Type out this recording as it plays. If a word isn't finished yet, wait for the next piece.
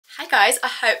Hi guys, I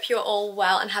hope you're all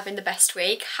well and having the best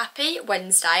week. Happy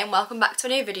Wednesday and welcome back to a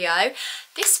new video.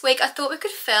 This week I thought we could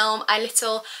film a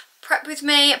little prep with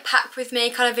me, pack with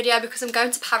me kind of video because I'm going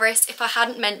to Paris, if I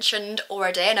hadn't mentioned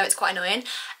already. I know it's quite annoying,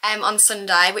 on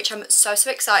Sunday, which I'm so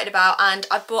excited about, and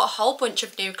I bought a whole bunch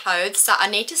of new clothes that I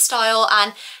need to style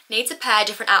and need to pair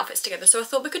different outfits together. So I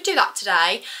thought we could do that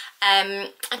today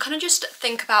and kind of just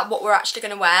think about what we're actually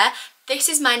going to wear. This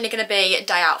is mainly going to be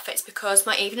day outfits because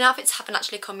my evening outfits haven't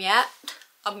actually come yet.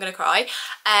 I'm going to cry.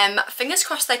 Fingers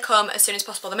crossed they come as soon as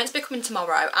possible. They're meant to be coming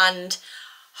tomorrow and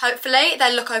hopefully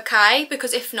they look okay,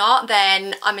 because if not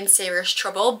then I'm in serious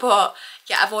trouble. But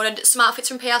yeah, I've ordered some outfits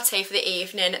from PLT for the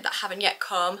evening that haven't yet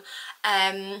come.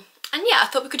 And yeah, I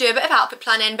thought we could do a bit of outfit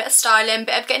planning, bit of styling,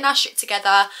 bit of getting our shit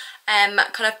together,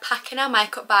 kind of packing our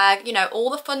makeup bag, you know, all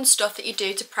the fun stuff that you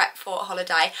do to prep for a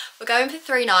holiday. We're going for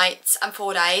 3 nights and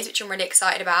 4 days, which I'm really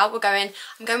excited about. I'm going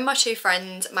with my 2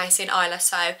 friends, Macy and Isla,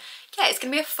 so yeah, it's going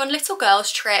to be a fun little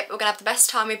girls trip. We're going to have the best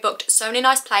time. We've booked so many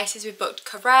nice places. We've booked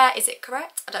Correct, is it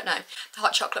Correct? I don't know. The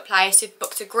hot chocolate place. We've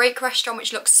booked a Greek restaurant,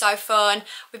 which looks so fun.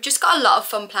 We've just got a lot of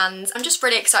fun plans. I'm just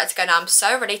really excited to go now. I'm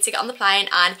so ready to get on the plane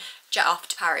and jet off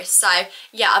to Paris. So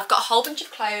yeah, I've got a whole bunch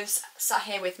of clothes sat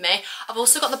here with me. I've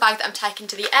also got the bag that I'm taking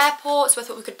to the airport, so I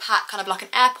thought we could pack kind of like an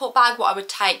airport bag, what I would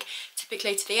take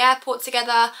typically to the airport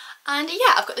together. And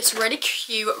yeah, I've got this really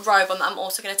cute robe on that I'm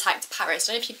also going to take to Paris.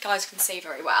 I don't know if you guys can see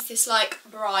very well. It's this like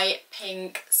bright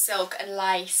pink silk and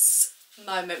lace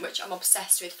moment which I'm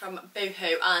obsessed with from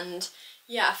Boohoo, and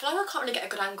yeah, I feel like I can't really get a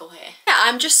good angle here. Yeah,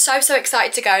 I'm just so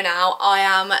excited to go now. I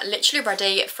am literally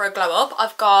ready for a glow up.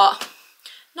 I've got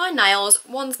 9 nails,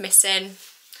 one's missing.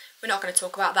 We're not going to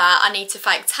talk about that. I need to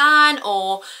fake tan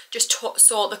or just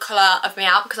sort the colour of me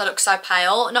out because I look so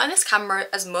pale. Not in this camera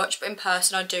as much, but in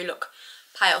person I do look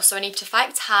pale. So I need to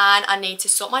fake tan, I need to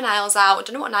sort my nails out. I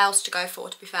don't know what nails to go for,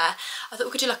 to be fair. I thought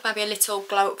we could do like maybe a little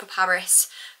glow up for Paris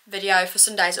video for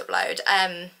Sunday's upload,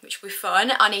 which will be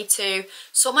fun. I need to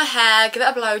sort my hair, give it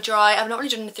a blow dry. I've not really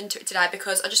done anything to it today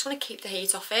because I just want to keep the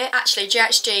heat off it. Actually,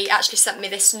 GHD actually sent me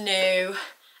this new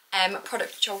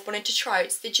product which I wanted to try.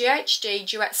 It's the GHD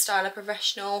Duet Styler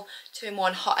Professional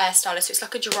 2-in-1 Hot Air Styler. So it's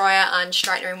like a dryer and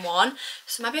straightener in one.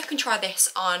 So maybe I can try this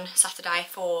on Saturday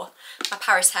for my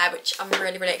Paris hair, which I'm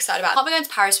really excited about. I can't be going to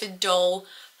Paris with dull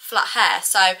flat hair,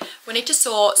 so we need to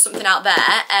sort something out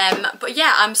there. But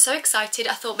yeah, I'm so excited.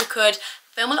 I thought we could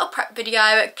film a little prep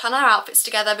video, plan our outfits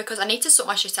together because I need to sort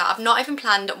my shit out. I've not even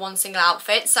planned one single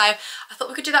outfit, so I thought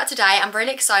we could do that today. I'm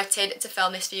really excited to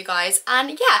film this for you guys,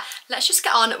 and yeah, let's just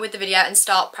get on with the video and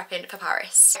start prepping for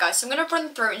Paris. Okay, guys, so I'm going to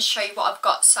run through and show you what I've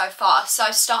got so far.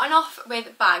 So starting off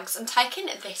with bags, I'm taking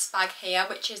this bag here,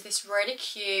 which is this really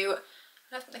cute,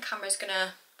 I don't think the camera's going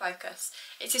to focus.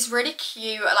 It's this really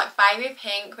cute like baby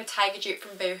pink Bottega dupe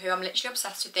from Boohoo. I'm literally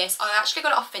obsessed with this. I actually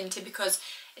got it off Vinted because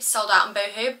it's sold out on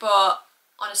Boohoo, but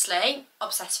honestly,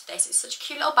 obsessed with this. It's such a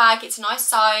cute little bag. It's a nice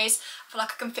size. I feel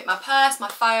like I can fit my purse, my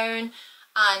phone,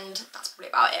 and that's probably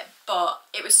about it. But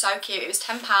it was so cute. It was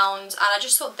 £10, and I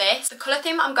just thought this. The colour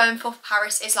theme I'm going for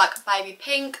Paris is like baby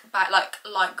pink, but like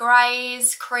light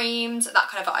greys, creams, that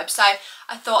kind of vibe. So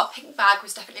I thought a pink bag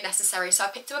was definitely necessary. So I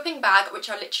picked up a pink bag, which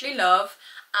I literally love,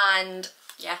 and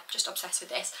yeah, just obsessed with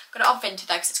this. Got it off Vinted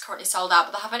though because it's currently sold out,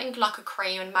 but they have it in like a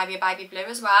cream and maybe a baby blue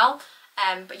as well.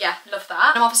 But yeah, love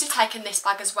that. I'm obviously taking this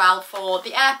bag as well for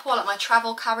the airport, like my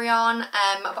travel carry-on,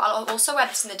 but I'll also wear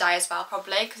this in the day as well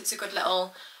probably because it's a good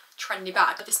little trendy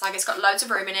bag. This bag has got loads of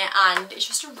room in it and it's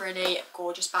just a really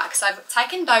gorgeous bag. So I've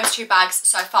taken those 2 bags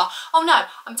so far. Oh no,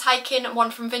 I'm taking one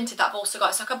from Vinted that I've also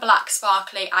got. It's like a black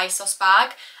sparkly ASOS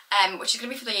bag, which is going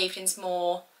to be for the evenings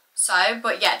more so.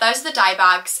 But yeah, those are the day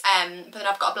bags, but then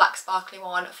I've got a black sparkly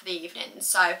one for the evenings.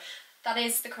 So that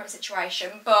is the current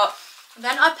situation. But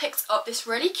then I picked up this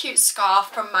really cute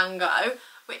scarf from Mango,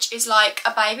 which is like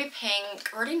a baby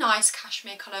pink, really nice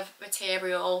cashmere kind of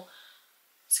material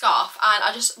scarf, and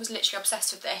I just was literally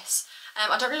obsessed with this.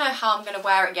 I don't really know how I'm going to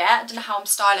wear it yet. I don't know how I'm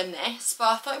styling this, but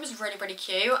I thought it was really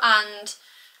cute and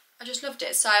I just loved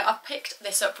it. So I picked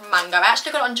this up from Mango. I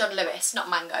actually got it on John Lewis, not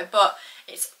Mango, but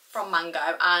it's from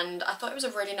Mango, and I thought it was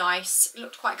a really nice, it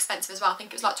looked quite expensive as well. I think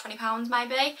it was like £20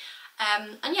 maybe.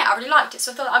 And yeah, I really liked it,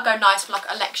 so I thought I'd go nice for like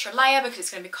an extra layer because it's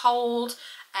going to be cold,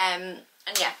 and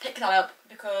yeah, pick that up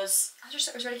because I just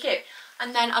thought it was really cute.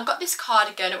 And then I've got this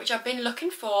cardigan which I've been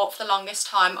looking for the longest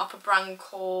time off a brand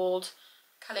called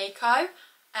Calico,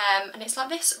 and it's like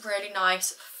this really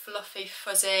nice fluffy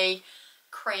fuzzy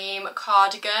cream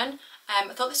cardigan.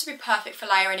 I thought this would be perfect for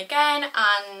layering again,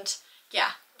 and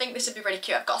yeah, I think this would be really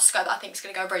cute. I've got a skirt that I think is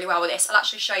going to go really well with this. I'll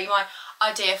actually show you my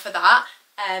idea for that.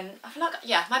 I feel like,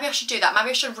 yeah, maybe I should do that.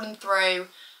 Maybe I should run through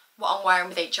what I'm wearing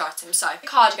with each item. So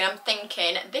cardigan, I'm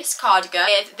thinking this cardigan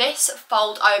with this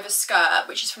fold over skirt,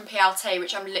 which is from PLT,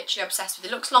 which I'm literally obsessed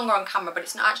with. It looks longer on camera, but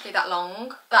it's not actually that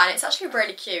long. And it's actually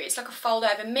really cute. It's like a fold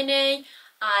over mini,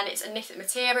 and it's a knitted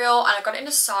material, and I got it in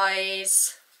a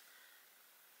size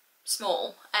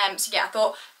small. So yeah, I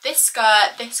thought this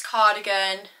skirt, this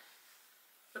cardigan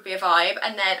would be a vibe,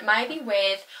 and then maybe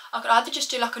with, I could either just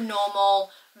do like a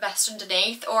normal vest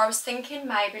underneath, or I was thinking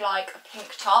maybe like a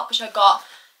pink top, which I got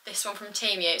this one from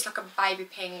Temu. It's like a baby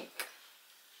pink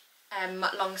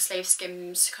long sleeve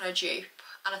Skims kind of dupe,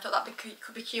 and I thought that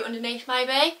could be cute underneath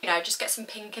maybe. You know, just get some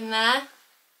pink in there. I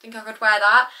think I could wear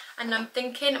that. And I'm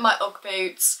thinking my Ugg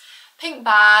boots, pink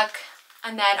bag,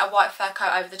 and then a white fur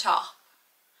coat over the top.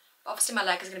 But obviously my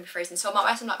leg is going to be freezing, so I might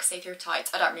wear some like see-through tights.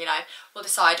 I don't really know. We'll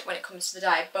decide when it comes to the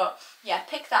day. But yeah,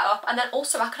 pick that up. And then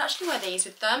also I can actually wear these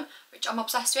with them, which I'm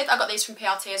obsessed with. I got these from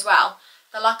PLT as well.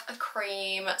 They're like a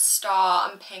cream, star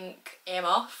and pink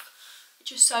earmuff,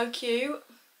 which is so cute.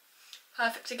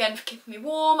 Perfect again for keeping me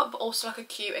warm, but also like a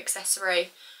cute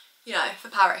accessory, you know, for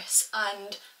Paris.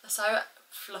 And they're so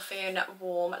fluffy and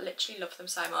warm. I literally love them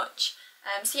so much.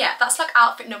 So yeah, that's like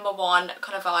outfit number one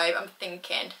kind of vibe I'm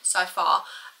thinking so far.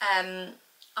 I'm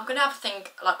going to have a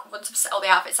think, like, once I've set all the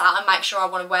outfits out and make sure I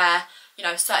want to wear, you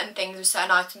know, certain things with certain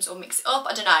items or mix it up.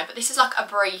 I don't know, but this is like a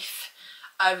brief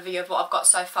overview of what I've got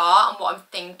so far and what I'm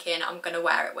thinking I'm going to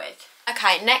wear it with.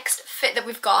 Okay, next fit that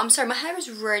we've got, I'm sorry, my hair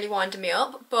is really winding me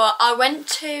up, but I went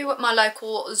to my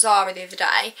local Zara the other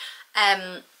day,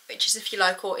 which is if you're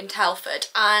local in Telford,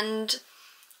 and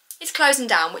it's closing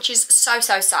down, which is so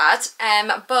sad.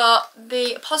 But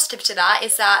the positive to that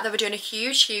is that they were doing a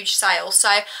huge sale. So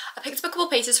I picked up a couple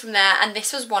of pieces from there, and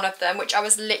this was one of them, which I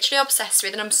was literally obsessed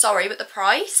with. And I'm sorry, but the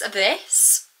price of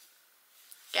this,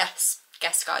 guess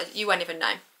guys, you won't even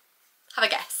know. Have a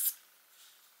guess.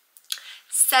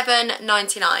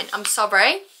 £7.99. I'm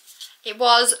sorry, it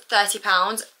was £30.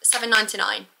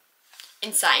 £7.99.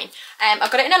 Insane. I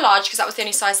got it in a large because that was the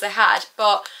only size they had,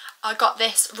 but I got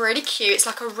this really cute. It's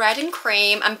like a red and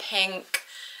cream and pink.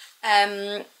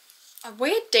 A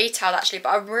weird detail actually, but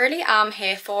I really am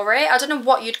here for it. I don't know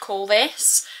what you'd call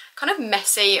this. Kind of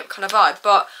messy kind of vibe,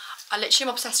 but I literally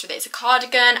am obsessed with it. It's a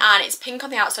cardigan and it's pink on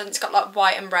the outside and it's got like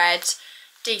white and red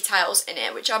details in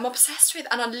it, which I'm obsessed with,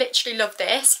 and I literally love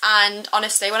this. And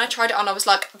honestly, when I tried it on, I was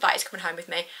like, that is coming home with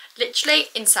me. Literally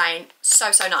insane.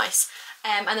 So nice.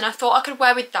 And then I thought I could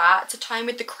wear with that to tie in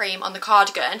with the cream on the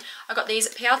cardigan. I got these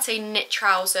PLT knit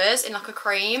trousers in like a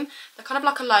cream. They're kind of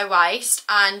like a low waist,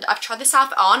 and I've tried this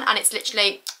outfit on and it's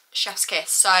literally chef's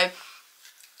kiss, so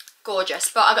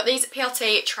gorgeous. But I got these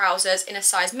PLT trousers in a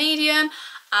size medium,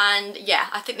 and yeah,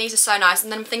 I think these are so nice.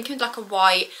 And then I'm thinking like a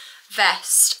white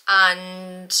vest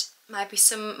and maybe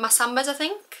some Masambas, I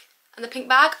think, and the pink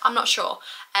bag, I'm not sure.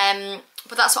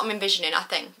 But that's what I'm envisioning, I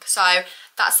think. So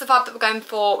that's the vibe that we're going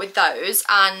for with those,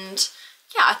 and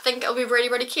yeah, I think it'll be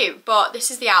really cute. But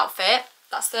this is the outfit.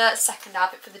 That's the second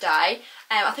outfit for the day.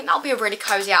 I think that'll be a really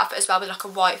cozy outfit as well, with like a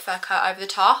white fur coat over the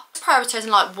top. Prioritising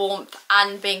like warmth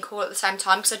and being cool at the same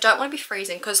time, because I don't want to be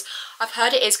freezing, because I've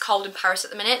heard it is cold in Paris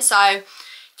at the minute. So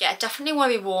yeah, definitely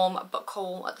want to be warm but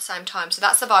cool at the same time. So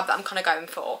that's the vibe that I'm kind of going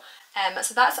for.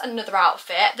 So that's another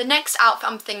outfit. The next outfit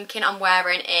I'm thinking I'm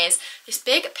wearing is this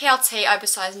big PLT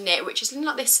oversized knit, which is in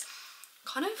like this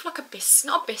kind of like a biscuit,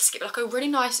 not a biscuit, but like a really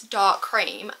nice dark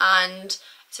cream, and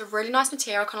it's a really nice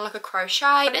material, kind of like a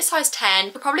crochet. But it's size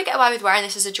 10. Could probably get away with wearing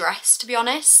this as a dress, to be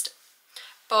honest,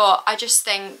 but I just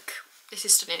think this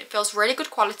is stunning. It feels really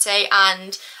good quality,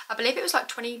 and I believe it was like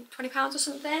 £20 or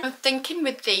something. I'm thinking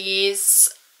with these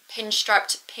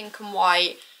pinstriped pink and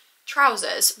white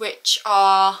trousers, which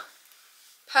are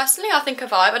personally I think a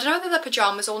vibe. I don't know whether they're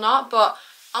pyjamas or not, but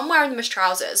I'm wearing them as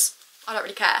trousers. I don't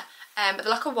really care. But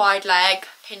they're like a wide leg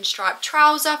pinstripe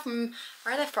trouser from,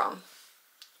 where are they from?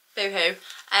 Boohoo.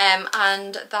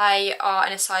 And they are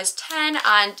in a size 10,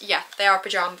 and yeah, they are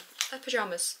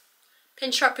pyjamas.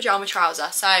 Pinstripe pyjama trouser.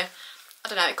 So I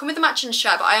don't know, it come with a matching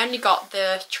shirt, but I only got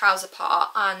the trouser part,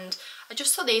 and I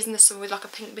just thought these in the sun with like a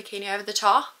pink bikini over the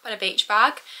top and a beach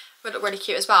bag would look really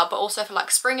cute as well, but also for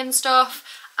like spring and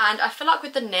stuff. And I feel like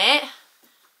with the knit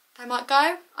they might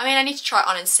go. I mean, I need to try it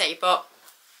on and see, but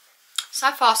so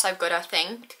far so good, I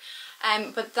think.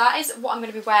 But that is what I'm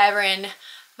going to be wearing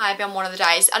maybe on one of the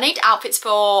days. I need outfits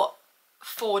for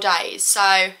 4 days,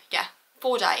 so yeah,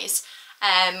 4 days.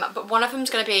 But one of them's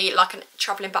going to be like a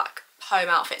travelling back home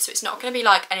outfit, so it's not going to be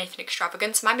like anything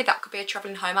extravagant. So maybe that could be a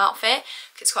travelling home outfit,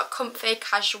 because it's quite comfy,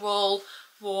 casual,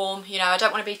 warm. You know, I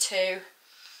don't want to be too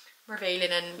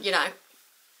revealing and, you know,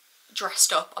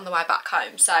 dressed up on the way back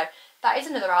home. So that is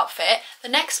another outfit. The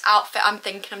next outfit I'm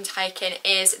thinking I'm taking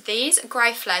is these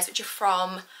grey flares, which are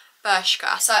from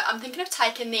Bershka. So I'm thinking of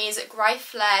taking these grey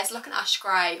flares, like an ash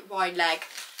grey wide leg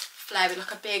flare with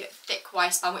like a big thick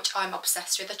waistband, which I'm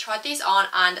obsessed with. I tried these on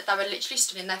and they were literally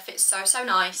stunning. They fit so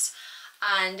nice.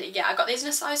 And yeah, I got these in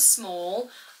a size small,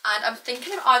 and I'm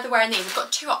thinking of either wearing these. I've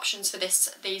got two options for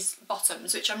these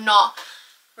bottoms, which I'm not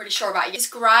really sure about. This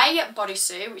grey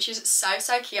bodysuit, which is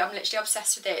so cute. I'm literally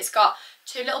obsessed with it. It's got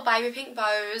two little baby pink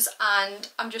bows and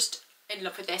I'm just in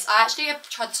love with this. I actually have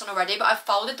tried this on already, but I've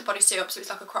folded the bodysuit up so it's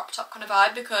like a crop top kind of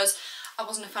vibe because I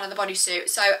wasn't a fan of the bodysuit.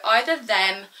 So either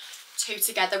them two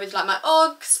together with like my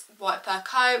Uggs, white fur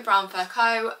coat, brown fur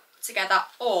coat together,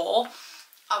 or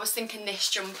I was thinking this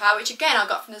jumper, which again I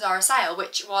got from the Zara sale,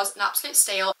 which was an absolute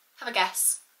steal. Have a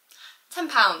guess. £10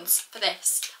 for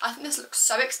this. I think this looks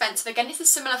so expensive. Again, it's a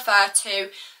similar fur to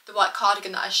the white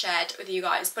cardigan that I shared with you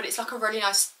guys, but it's like a really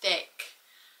nice thick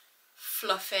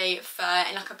fluffy fur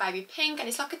in like a baby pink, and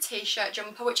it's like a t-shirt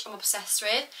jumper, which I'm obsessed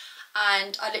with,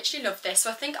 and I literally love this. So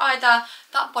I think either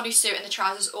that bodysuit and the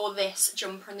trousers or this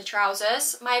jumper and the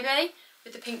trousers, maybe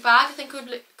with the pink bag, I think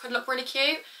could look really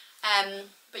cute.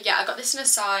 But yeah, I got this in a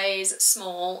size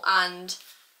small and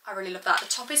I really love that. The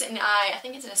top is in I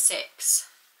think it's in a 6.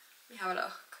 Let me have a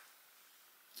look.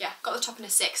 Yeah, got the top in a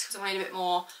 6 because I wanted a bit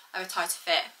more of a tighter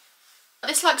fit.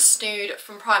 This like snood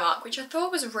from Primark, which I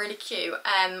thought was really cute.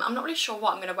 I'm not really sure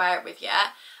what I'm going to wear it with yet.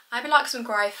 Maybe like some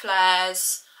grey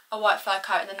flares, a white fur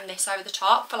coat, and then this over the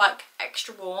top for like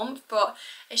extra warmth. But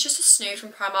it's just a snood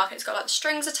from Primark. It's got like the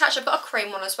strings attached. I've got a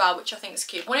cream one as well, which I think is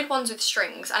cute. I wanted ones with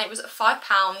strings and it was at £5,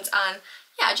 and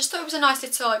yeah, I just thought it was a nice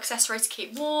little accessory to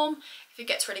keep warm. If it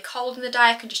gets really cold in the day,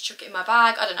 I can just chuck it in my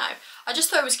bag. I don't know. I just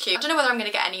thought it was cute. I don't know whether I'm going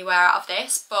to get anywhere out of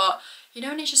this, but you know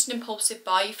when it's just an impulsive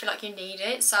buy, you feel like you need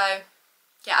it. So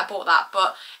yeah, I bought that,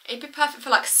 but it'd be perfect for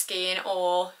like skiing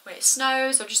or when it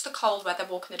snows or just the cold weather,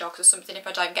 walking the dogs or something if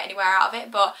I don't get anywhere out of it.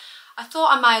 But I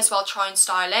thought I may as well try and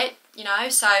style it, you know,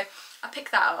 so I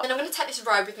picked that up. And I'm going to take this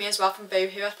robe with me as well from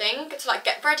Boohoo, I think, to like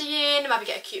get ready in, maybe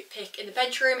get a cute pic in the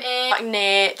bedroom like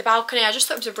near the balcony. I just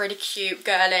thought it was a really cute,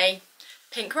 girly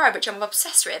pink robe, which I'm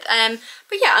obsessed with.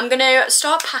 But yeah, I'm going to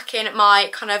start packing my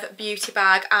kind of beauty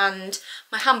bag and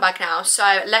my handbag now,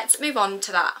 so let's move on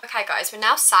to that. Okay guys, we're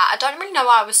now sat. I don't really know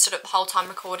why I was stood up the whole time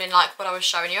recording like what I was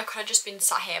showing you. I could have just been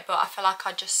sat here, but I feel like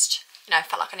I just, you know,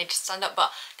 felt like I needed to stand up.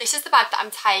 But this is the bag that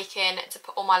I'm taking to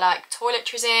put all my like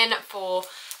toiletries in for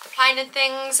the plane and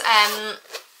things.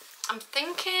 I'm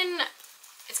thinking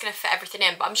it's going to fit everything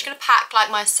in, but I'm just going to pack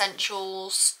like my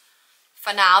essentials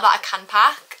for now that I can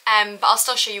pack, but I'll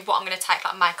still show you what I'm going to take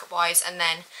like makeup wise and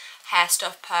then hair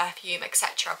stuff, perfume,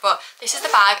 etc. But this is the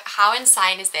bag. How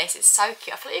insane is this? It's so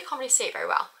cute. I feel like you can't really see it very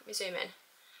well. Let me zoom in.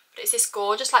 But it's this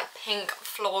gorgeous like pink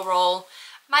floral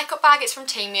makeup bag. It's from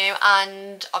Temu,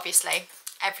 and obviously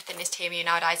everything is Temu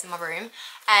nowadays in my room.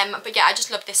 But yeah, I just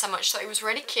love this so much. So it was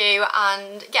really cute,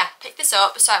 and yeah, picked this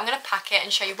up. So I'm going to pack it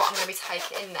and show you what I'm going to be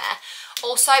taking in there.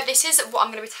 Also, this is what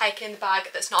I'm going to be taking in the bag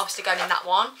that's not obviously going in that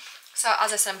one. So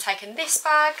as I said, I'm taking this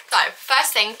bag. So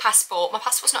first thing, passport. My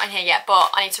passport's not in here yet,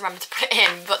 but I need to remember to put it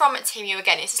in. But from Temu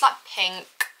again, it's just like pink,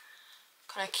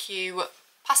 kind of cute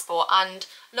passport, and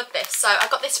love this. So I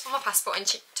got this for my passport and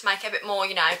to make it a bit more,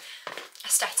 you know,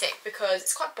 aesthetic, because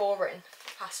it's quite boring,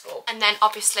 passport. And then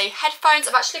obviously headphones.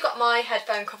 I've actually got my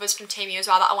headphone covers from Temu as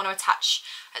well that I want to attach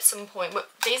at some point.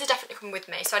 But these are definitely coming with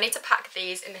me, so I need to pack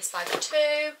these in this bag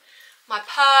too. My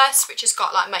purse, which has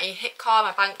got like my e-hit card,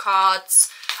 my bank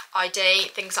cards, ID,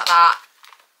 things like that.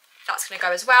 That's going to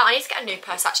go as well. I need to get a new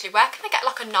purse actually. Where can I get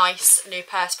like a nice new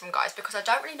purse from, guys? Because I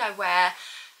don't really know where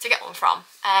to get one from.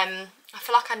 I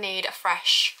feel like I need a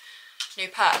fresh new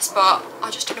purse, but I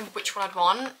just don't know which one I'd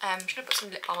want. I'm just going to put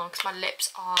some lip balm on because my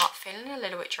lips are feeling a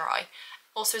little bit dry.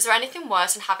 Also, is there anything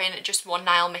worse than having just one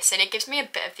nail missing? It gives me a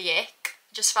bit of the ick.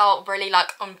 It just felt really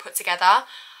like unput together. I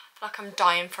feel like I'm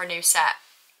dying for a new set.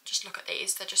 Just look at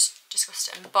these, they're just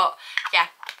disgusting. But yeah,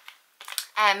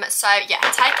 so yeah,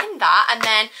 taking that, and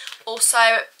then also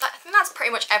I think that's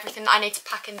pretty much everything that I need to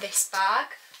pack in this bag.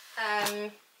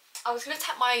 I was going to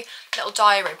take my little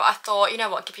diary, but I thought, you know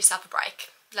what, give yourself a break.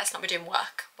 Let's not be doing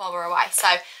work while we're away. So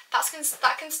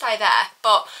that can stay there.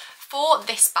 But for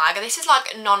this bag, and this is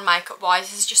like non-makeup wise,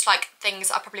 this is just like things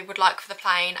I probably would like for the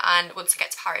plane and once I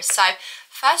get to Paris. So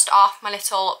first off, my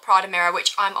little Prada mirror,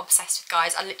 which I'm obsessed with,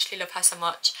 guys. I literally love her so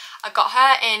much. I got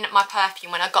her in my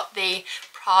perfume when I got the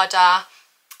Prada,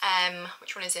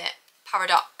 which one is it?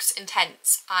 Paradox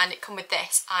Intense, and it come with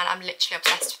this, and I'm literally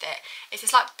obsessed with it. It's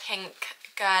this like pink,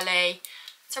 girly,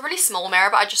 it's a really small mirror,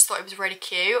 but I just thought it was really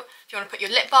cute. If you want to put your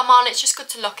lip balm on, it's just good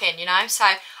to look in, you know. So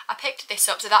I picked this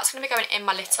up, so that's going to be going in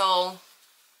my little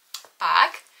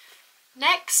bag.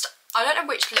 Next, I don't know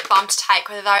which lip balm to take,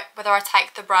 whether I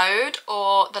take the Rhode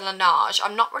or the Laneige.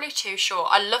 I'm not really too sure.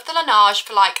 I love the Laneige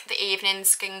for like the evening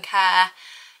skincare,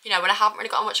 you know, when I haven't really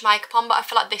got much makeup on, but I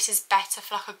feel like this is better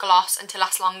for like a gloss and to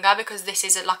last longer because this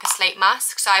is like a sleep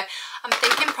mask. So I'm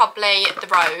thinking probably the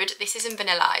Rhode. This is in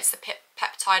vanilla. It's the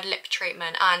peptide lip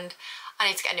treatment, and I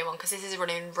need to get a new one because this is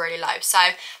running really low. So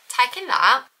taking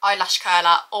that, eyelash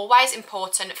curler, always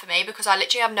important for me because I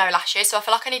literally have no lashes, so I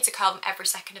feel like I need to curl them every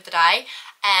second of the day.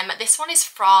 This one is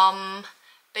from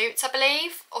Boots, I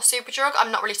believe, or Superdrug.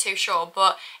 I'm not really too sure,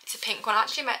 but it's a pink one. It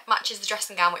actually matches the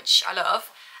dressing gown, which I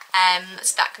love.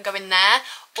 So that can go in there.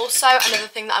 Also, another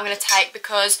thing that I'm going to take,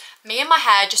 because me and my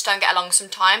hair just don't get along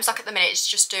sometimes, like at the minute it's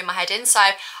just doing my head in, so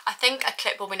I think a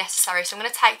clip will be necessary. So I'm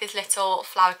going to take this little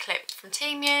flower clip from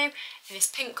Temu in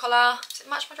this pink colour. Does it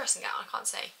match my dressing gown? I can't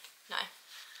see. No.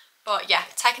 But yeah,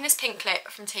 taking this pink clip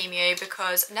from Temu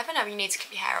because I never know when you need to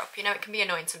keep your hair up. You know, it can be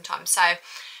annoying sometimes. So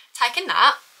taking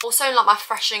that. Also in like my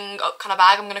freshening up kind of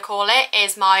bag, I'm going to call it,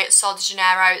 is my Sol de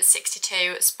Janeiro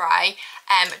 62 spray.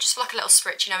 Just for like a little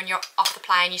spritz, you know, when you're off the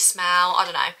plane, you smell, I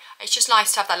don't know. It's just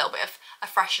nice to have that little bit of a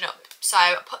freshen up. So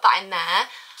I put that in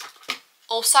there.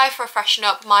 Also for a freshen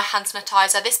up, my hand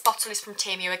sanitizer. This bottle is from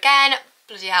Temu again.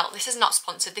 Bloody hell, this is not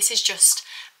sponsored. This is just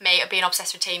me being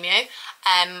obsessed with Temu.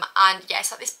 And yeah,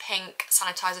 it's like this pink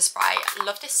sanitizer spray. I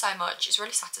love this so much. It's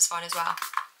really satisfying as well.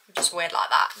 I'm just weird like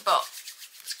that, but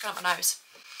it's going up my nose.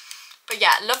 But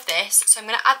yeah, love this. So I'm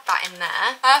going to add that in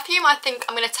there. Perfume, I think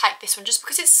I'm going to take this one just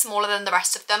because it's smaller than the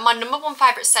rest of them. My number one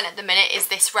favourite scent at the minute is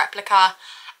this Replica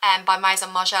by Maison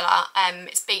Margiela.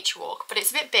 It's Beach Walk, but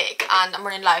it's a bit big and I'm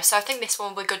running low. So I think this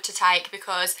one will be good to take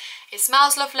because it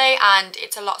smells lovely and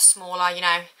it's a lot smaller, you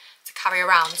know, to carry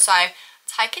around. So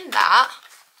taking that,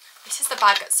 this is the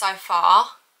bag so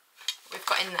far we've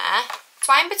got in there.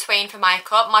 So in between for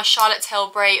makeup, my Charlotte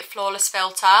Tilbury Flawless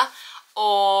Filter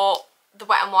or the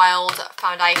Wet n Wild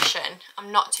foundation.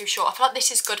 I'm not too sure. I feel like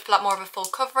this is good for like more of a full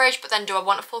coverage, but then do I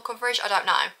want a full coverage? I don't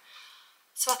know.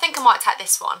 So I think I might take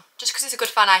this one just because it's a good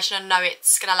foundation and I know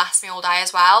it's going to last me all day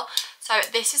as well. So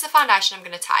this is the foundation I'm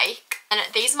going to take. And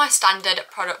these are my standard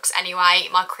products anyway.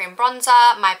 My cream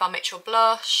bronzer, Made by Mitchell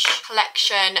blush,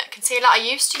 collection concealer. I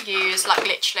used to use like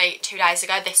literally 2 days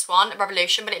ago this one,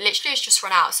 Revolution, but it literally has just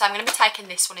run out. So I'm going to be taking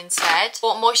this one instead.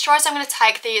 For moisturiser, I'm going to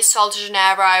take the Sol de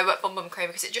Janeiro Bum Bum Cream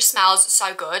because it just smells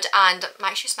so good and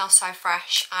makes you smell so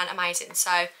fresh and amazing.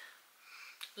 So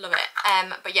love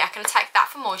it. But yeah, I'm going to take that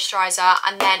for moisturiser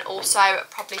and then also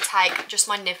probably take just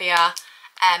my Nivea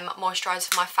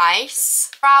moisturiser for my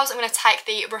face. Brows, I'm going to take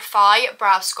the Refi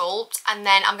Brow Sculpt and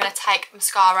then I'm going to take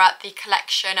mascara, the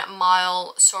Collection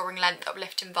Mile Soaring Length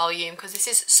Uplifting Volume because this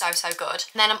is so good.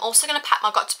 And then I'm also going to pack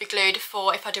my Got To Be Glued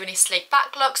for if I do any sleek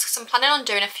back looks because I'm planning on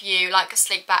doing a few like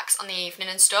sleek backs on the evening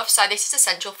and stuff, so this is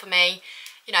essential for me.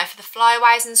 You know, for the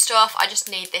flyaways and stuff, I just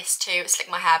need this to slick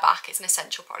my hair back. It's an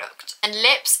essential product. And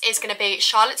lips is going to be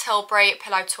Charlotte Tilbury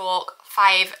Pillow Talk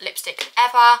fave lipstick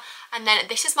ever. And then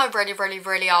this is my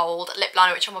really old lip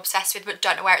liner, which I'm obsessed with, but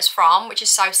don't know where it's from, which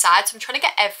is so sad. So I'm trying to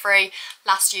get every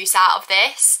last use out of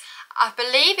this. I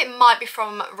believe it might be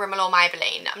from Rimmel or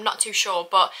Maybelline. I'm not too sure,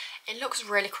 but it looks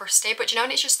really crusty. But you know,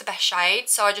 and it's just the best shade,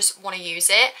 so I just want to use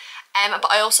it.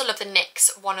 But I also love the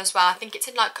NYX one as well. I think it's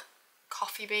in like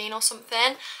Coffee Bean or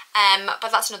something,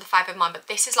 but that's another favourite of mine. But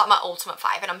this is like my ultimate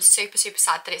favourite and I'm super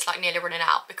sad that it's like nearly running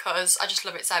out because I just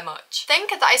love it so much. I think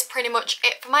that is pretty much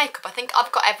it for makeup. I think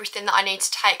I've got everything that I need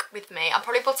to take with me. I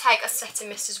probably will take a setting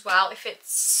mist as well if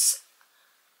it's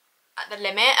at the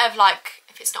limit of like,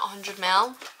 if it's not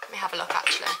 100ml. Let me have a look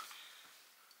actually.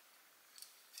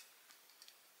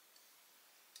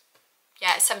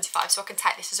 Yeah, it's 75, so I can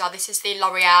take this as well. This is the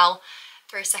L'Oreal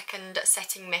 3-second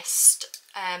setting mist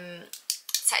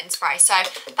setting spray, so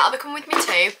that'll be coming with me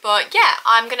too. But yeah,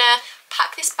 I'm gonna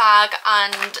pack this bag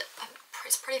and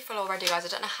it's pretty full already, guys. I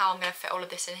don't know how I'm gonna fit all of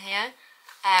this in here,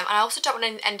 and I also don't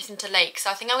want anything to leak, so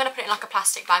I think I'm gonna put it in like a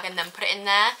plastic bag and then put it in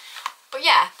there. But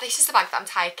yeah, this is the bag that I'm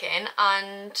taking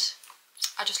and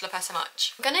I just love her so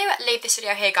much. I'm gonna leave this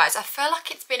video here, guys. I feel like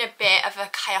it's been a bit of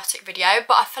a chaotic video,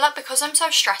 but I feel like because I'm so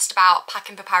stressed about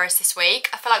packing for Paris this week,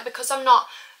 I feel like because I'm not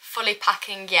fully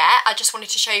packing yet, I just wanted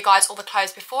to show you guys all the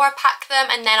clothes before I pack them,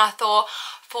 and then I thought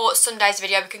for Sunday's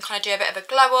video we can kind of do a bit of a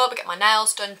glow up, get my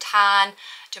nails done, tan,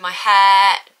 do my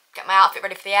hair, get my outfit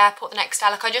ready for the airport the next day.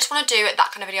 Like I just want to do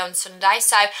that kind of video on Sunday,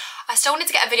 so I still wanted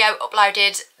to get a video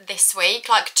uploaded this week,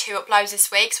 like 2 uploads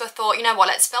this week. So I thought, you know what,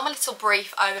 let's film a little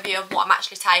brief overview of what I'm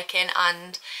actually taking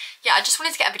and yeah, I just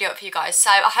wanted to get a video up for you guys. So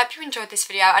I hope you enjoyed this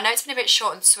video. I know it's been a bit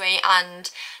short and sweet and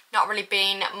not really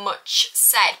been much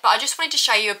said, but I just wanted to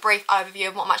show you a brief overview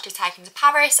of what I'm actually taking to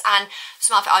Paris and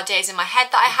some outfit ideas in my head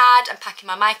that I had and packing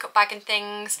my makeup bag and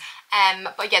things.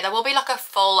 But yeah, there will be like a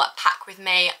full pack with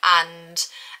me and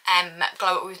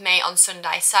glow up with me on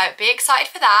Sunday, so be excited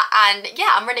for that. And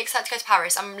yeah, I'm really excited to go to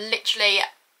Paris. I'm literally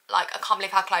like, I can't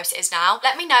believe how close it is now.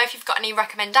 Let me know if you've got any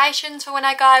recommendations for when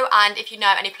I go, and if you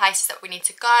know any places that we need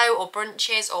to go, or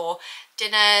brunches or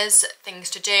dinners, things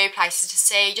to do, places to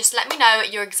see. Just let me know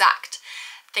your exact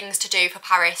things to do for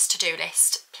Paris to-do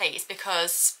list, please,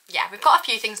 because yeah, we've got a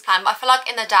few things planned, but I feel like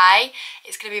in the day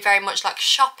it's going to be very much like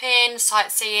shopping,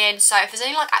 sightseeing. So if there's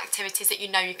any like activities that you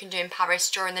know you can do in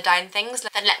Paris during the day and things,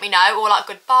 then let me know, or like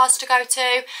good bars to go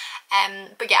to.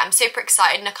 But yeah, I'm super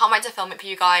excited and I can't wait to film it for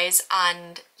you guys,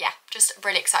 and yeah, just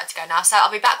really excited to go now. So I'll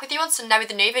be back with you on Sunday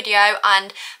with a new video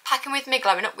and packing with me,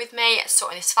 glowing up with me,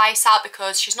 sorting this face out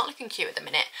because she's not looking cute at the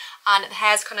minute and the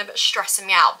hair's kind of stressing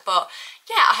me out. But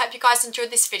yeah, I hope you guys enjoyed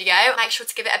this video. Make sure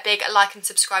to give it a big like and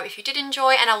subscribe if you did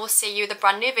enjoy, and I will see you with a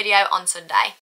brand new video on Sunday.